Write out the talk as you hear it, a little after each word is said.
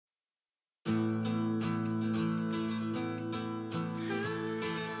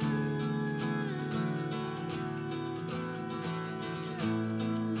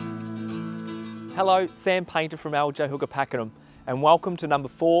Hello, Sam Painter from LJ Hooker Pakenham, and welcome to number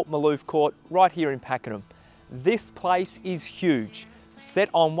 4 Malouf Court right here in Pakenham. This place is huge, set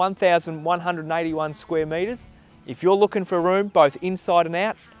on 1,181 square metres. If you're looking for a room both inside and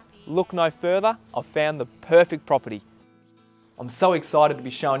out, look no further, I've found the perfect property. I'm so excited to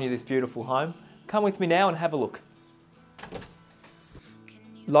be showing you this beautiful home. Come with me now and have a look.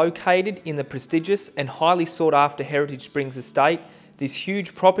 Located in the prestigious and highly sought after Heritage Springs estate, this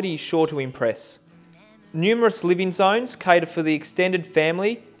huge property is sure to impress. Numerous living zones cater for the extended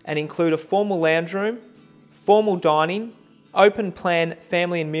family and include a formal lounge room, formal dining, open plan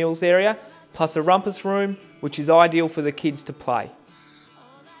family and meals area, plus a rumpus room which is ideal for the kids to play.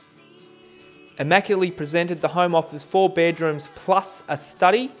 Immaculately presented, the home offers 4 bedrooms plus a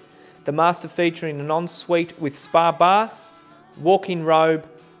study, the master featuring an ensuite with spa bath, walk-in robe,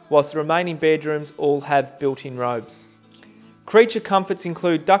 whilst the remaining bedrooms all have built-in robes. Creature comforts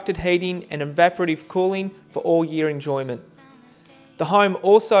include ducted heating and evaporative cooling for all year enjoyment. The home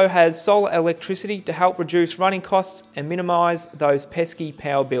also has solar electricity to help reduce running costs and minimise those pesky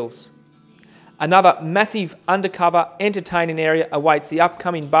power bills. Another massive undercover entertaining area awaits the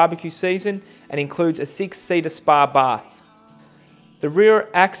upcoming barbecue season and includes a 6-seater spa bath. The rear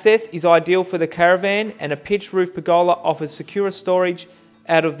access is ideal for the caravan, and a pitched roof pergola offers secure storage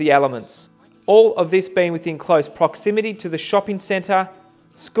out of the elements. All of this being within close proximity to the shopping centre,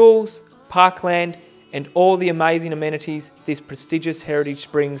 schools, parkland and all the amazing amenities this prestigious Heritage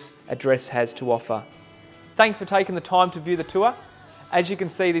Springs address has to offer. Thanks for taking the time to view the tour. As you can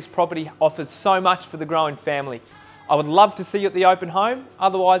see, this property offers so much for the growing family. I would love to see you at the open home.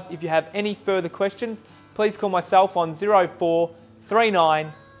 Otherwise, if you have any further questions, please call myself on 04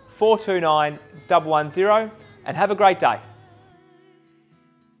 39 429 110 and have a great day.